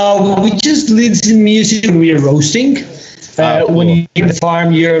 No, we just listen to music when we are roasting. Cool. When you're in the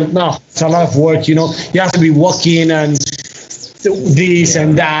farm, it's a lot of work, you have to be walking and this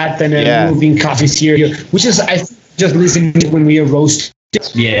and that and then moving coffees here, which is, I think, just listening when we are roasting.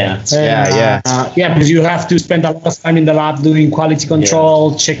 Yeah. Because you have to spend a lot of time in the lab doing quality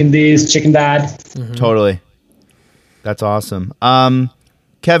control, checking this, checking that. Totally. That's awesome.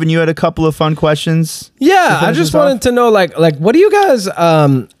 Kevin, you had a couple of fun questions. Yeah, I just wanted to know, like, what do you guys?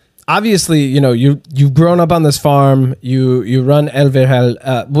 Obviously, you've grown up on this farm. You run El Vergel.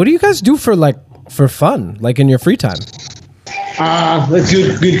 What do you guys do for fun, like in your free time? That's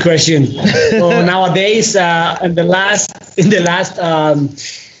good question. So nowadays, in the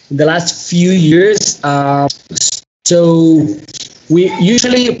last few years, so we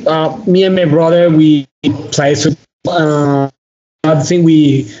usually, me and my brother, we play football. Another thing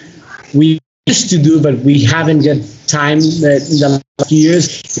we used to do, but we haven't got time in the last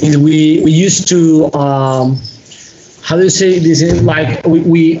years, is we used to how do you say this? Like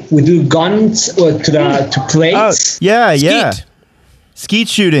we do guns to plates. Yeah. Skeet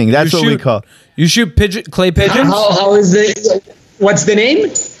shooting. That's what we call. You shoot clay pigeons. How is it? What's the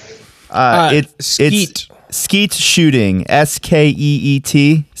name? Skeet. It's skeet shooting.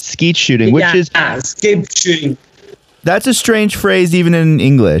 SKEET. Skeet shooting, which is skeet shooting. That's a strange phrase even in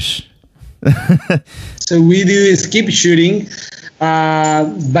English. So we do skeet shooting,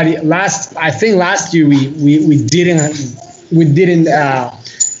 but I think last year we didn't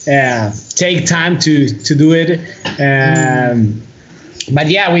take time to do it. But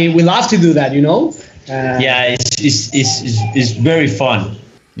yeah, we love to do that, Yeah, it's very fun.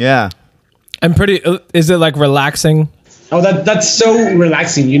 Yeah. I'm pretty. Is it like relaxing? Oh, that's so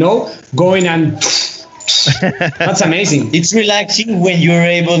relaxing, going and that's amazing. It's relaxing when you're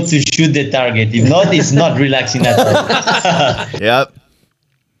able to shoot the target. If not, it's not relaxing at all. Yep.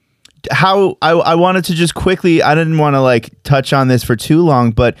 I wanted to just quickly, I didn't want to like touch on this for too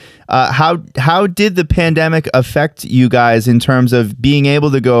long, but how did the pandemic affect you guys in terms of being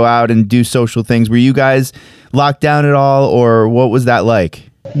able to go out and do social things? Were you guys locked down at all, or what was that like?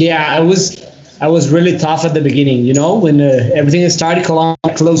 Yeah, I was really tough at the beginning, you know, when everything started,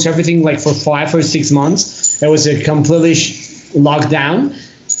 Colombia closed everything like for 5 or 6 months. It was a completely lockdown.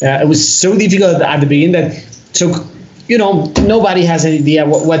 It was so difficult at the beginning that took, you know, nobody has an idea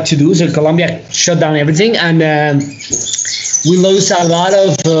what to do. So Colombia shut down everything, and we lost a lot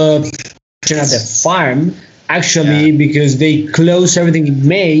of production at the farm, actually, because they closed everything in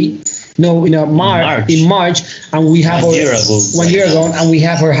March, and we have 1 year ago, and we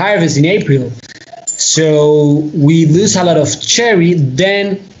have our harvest in April. So we lose a lot of cherry.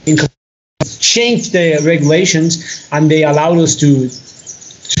 Then changed the regulations, and they allowed us to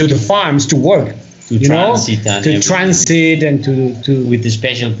the farms to work. Transit and to with the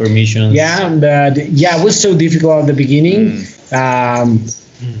special permissions. Yeah, but it was so difficult at the beginning.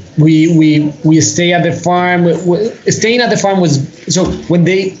 We stay at the farm. Staying at the farm was, so when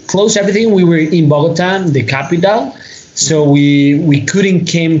they closed everything, we were in Bogota, the capital. So we couldn't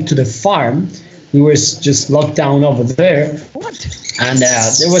came to the farm. We were just locked down over there. And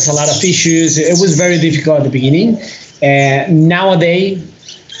there was a lot of issues. It was very difficult at the beginning. Nowadays,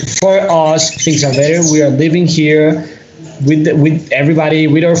 for us, things are better. We are living here with everybody,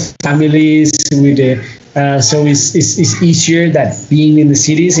 with our families, so it's easier than being in the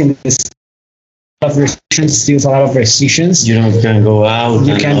cities. In this of restrictions, still a lot of restrictions. You can go out.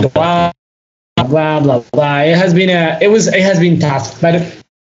 You can't go out. Blah blah blah. It has been tough, but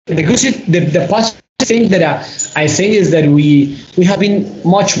the positive thing that I think is that we have been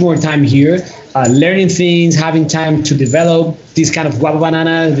much more time here, learning things, having time to develop this kind of guava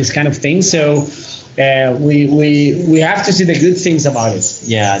banana, this kind of thing. So we have to see the good things about it.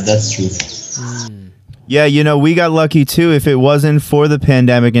 Yeah, that's true. Yeah, you know, we got lucky too. If it wasn't for the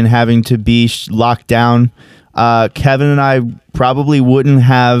pandemic and having to be locked down, Kevin and I probably wouldn't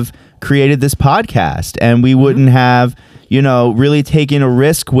have created this podcast, and we wouldn't have, you know, really taken a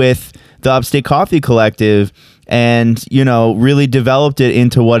risk with the Upstate Coffee Collective and, you know, really developed it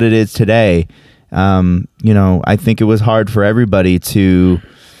into what it is today. You know, I think it was hard for everybody to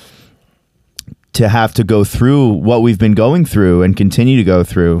have to go through what we've been going through and continue to go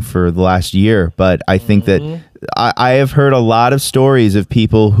through for the last year. But I think that I have heard a lot of stories of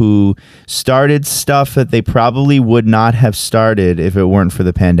people who started stuff that they probably would not have started if it weren't for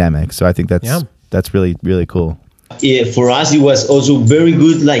the pandemic. So I think that's really, really cool. Yeah, for us, it was also very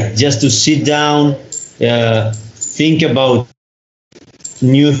good, like just to sit down, think about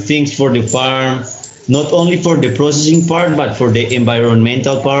new things for the farm, not only for the processing part, but for the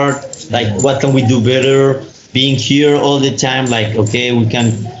environmental part. Like, what can we do better? Being here all the time, like, okay, we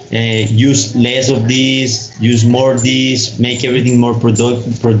can use less of this, use more of this, make everything more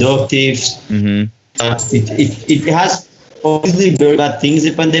productive. Mm-hmm. It has obviously very bad things,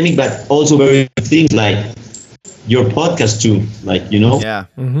 the pandemic, but also very good things like your podcast too, like, you know,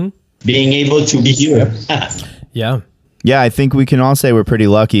 being able to be here. Yeah, I think we can all say we're pretty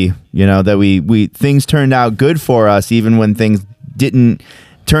lucky, you know, that we things turned out good for us, even when things didn't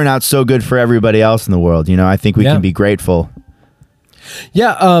turn out so good for everybody else in the world. You know, I think we can be grateful.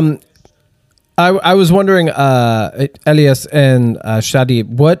 Yeah. I was wondering, Elias and Shadi,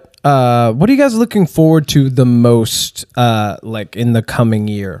 what are you guys looking forward to the most, like in the coming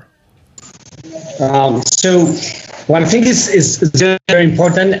year? So what I think is very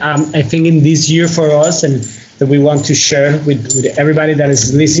important, I think in this year for us, and that we want to share with everybody that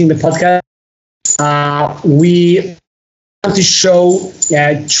is listening to the podcast, we want to show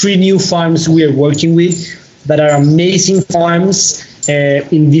 3 new farms we are working with that are amazing farms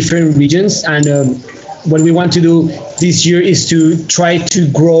in different regions. And what we want to do this year is to try to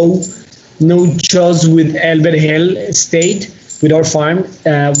grow not just with El Vergel state, with our farm.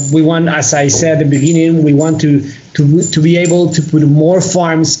 We want, as I said at the beginning, we want to be able to put more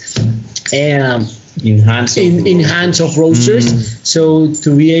farms in hands of roasters, so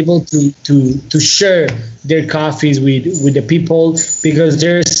to be able to share their coffees with the people, because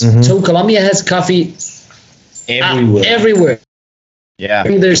so Colombia has coffee everywhere. Yeah, I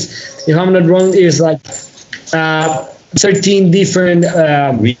think there's, if I'm not wrong, there's like 13 different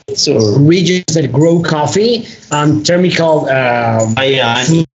regions that grow coffee, thermical,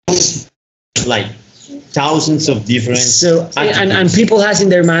 like thousands of different. So and people has in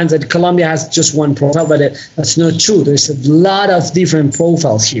their minds that Colombia has just one profile, but that's not true. There's a lot of different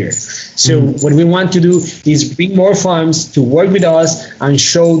profiles here. So what we want to do is bring more farms to work with us and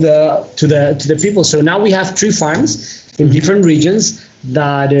show to the people. So now we have 3 farms in different regions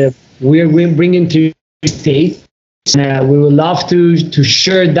that we're bringing to the States. We would love to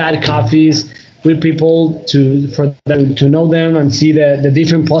share that coffees with people for them to know them and see the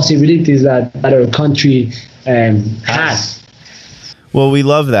different possibilities that our country has. Well, we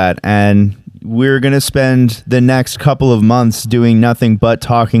love that, and we're going to spend the next couple of months doing nothing but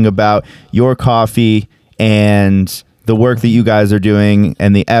talking about your coffee and the work that you guys are doing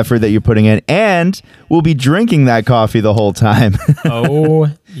and the effort that you're putting in, and we'll be drinking that coffee the whole time. Oh,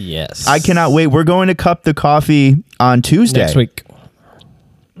 yes. I cannot wait. We're going to cup the coffee on Tuesday. Next week.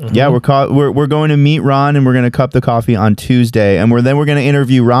 Yeah, we're going to meet Ron, and we're going to cup the coffee on Tuesday, and we're going to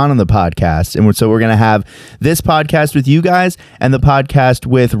interview Ron on the podcast, and so we're going to have this podcast with you guys and the podcast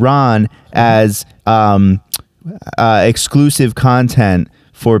with Ron as exclusive content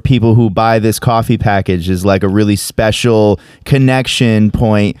for people who buy this coffee package, is like a really special connection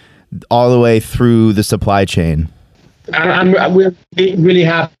point all the way through the supply chain. We're really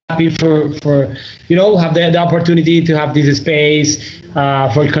happy for have the opportunity to have this space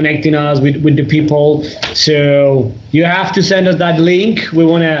for connecting us with the people. So you have to send us that link. We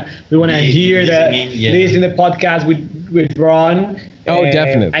wanna hear this in the podcast with Ron. Oh,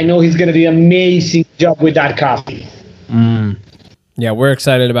 definitely. I know he's gonna do an amazing job with that coffee. Yeah, we're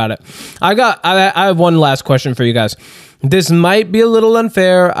excited about it. I have one last question for you guys. This might be a little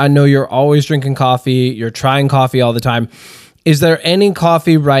unfair. I know you're always drinking coffee. You're trying coffee all the time. Is there any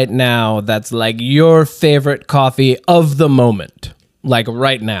coffee right now that's like your favorite coffee of the moment? Like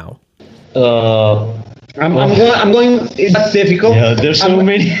right now? I'm going. It's difficult. Yeah, there's so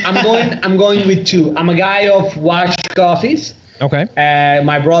many. I'm going with two. I'm a guy of washed coffees. Okay.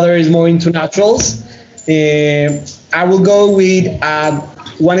 My brother is more into naturals. I will go with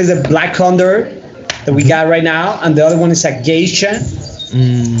one is a Black Condor that we got right now, and the other one is a Geisha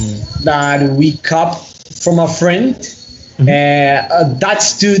that we cup from a friend.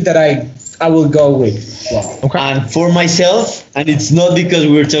 That's two that I will go with. Wow. Okay. And for myself, and it's not because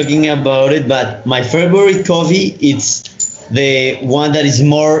we're talking about it, but my favorite coffee, it's the one that is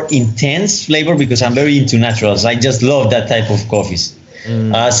more intense flavor, because I'm very into naturals. I just love that type of coffees.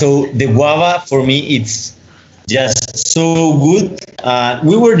 So the guava for me, it's just so good.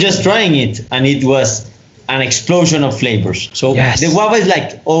 We were just trying it, and it was an explosion of flavors. So the guava is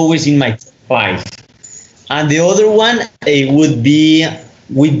like always in my top 5. And the other one, it would be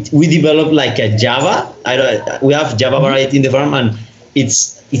we developed like a Java. We have Java variety in the farm, and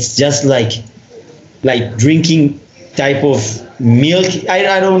it's just like drinking type of milk.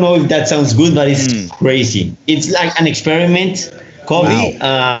 I don't know if that sounds good, but it's crazy. It's like an experiment coffee.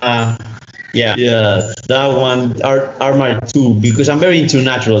 Wow. Yeah, that one are my two, because I'm very into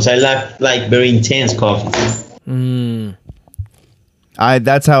naturals. I like very intense coffee.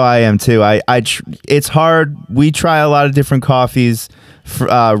 That's how I am too. It's hard. We try a lot of different coffees,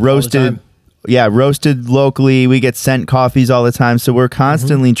 roasted. Yeah, roasted locally. We get sent coffees all the time, so we're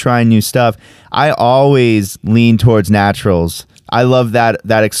constantly trying new stuff. I always lean towards naturals. I love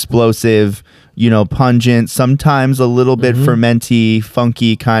that explosive, pungent, sometimes a little bit fermenty,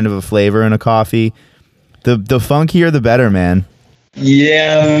 funky kind of a flavor in a coffee. The funkier, the better, man.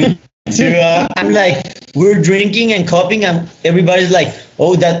 Yeah. I'm like, we're drinking and cupping, and everybody's like,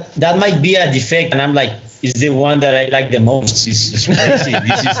 oh, that might be a defect, and I'm like, it's the one that I like the most. It's crazy.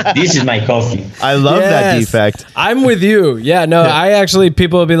 This is my coffee. I love that defect. I'm with you. Yeah, no, I actually,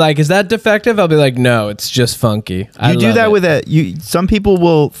 people will be like, is that defective? I'll be like, no, it's just funky. You do that with some people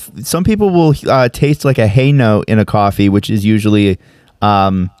will taste like a hay note in a coffee, which is usually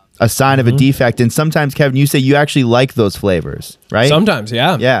a sign of a defect. And sometimes, Kevin, you say you actually like those flavors, right? Sometimes,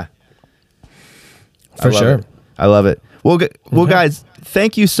 yeah. Yeah. For sure. I love it. Well, guys,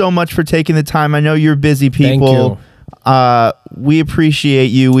 thank you so much for taking the time. I know you're busy people. Thank you. We appreciate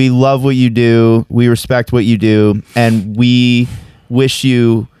you. We love what you do. We respect what you do. And we wish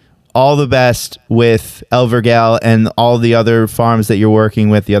you all the best with El Vergel and all the other farms that you're working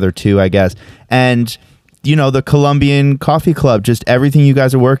with, the other two, I guess. And, the Colombian Coffee Club, just everything you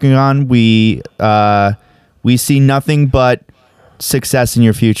guys are working on. We see nothing but success in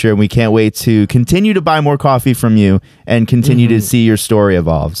your future, and we can't wait to continue to buy more coffee from you and continue to see your story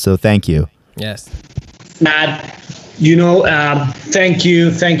evolve. So thank you. Yes, Matt, thank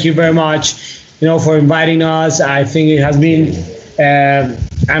you very much for inviting us. I think it has been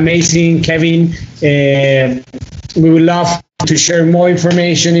amazing, Kevin. We would love to share more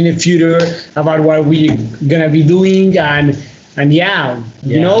information in the future about what we're gonna be doing, this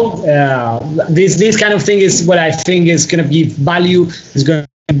kind of thing is what I think is going to give value, is going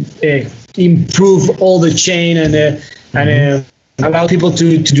to improve all the chain and allow people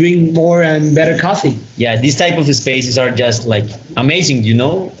to drink more and better coffee. Yeah, these type of spaces are just like amazing, you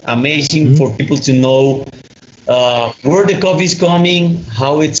know, amazing for people to know where the coffee is coming,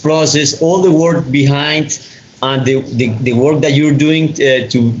 how it's processed, all the work behind, and the work that you're doing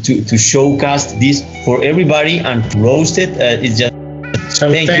to showcase this for everybody and to roast it. It's just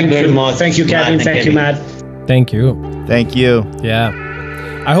thank you very much. Thank you, Kevin. Thank you, Matt. Thank you. Thank you. Yeah.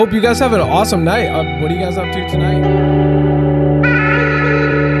 I hope you guys have an awesome night. What are you guys up to tonight?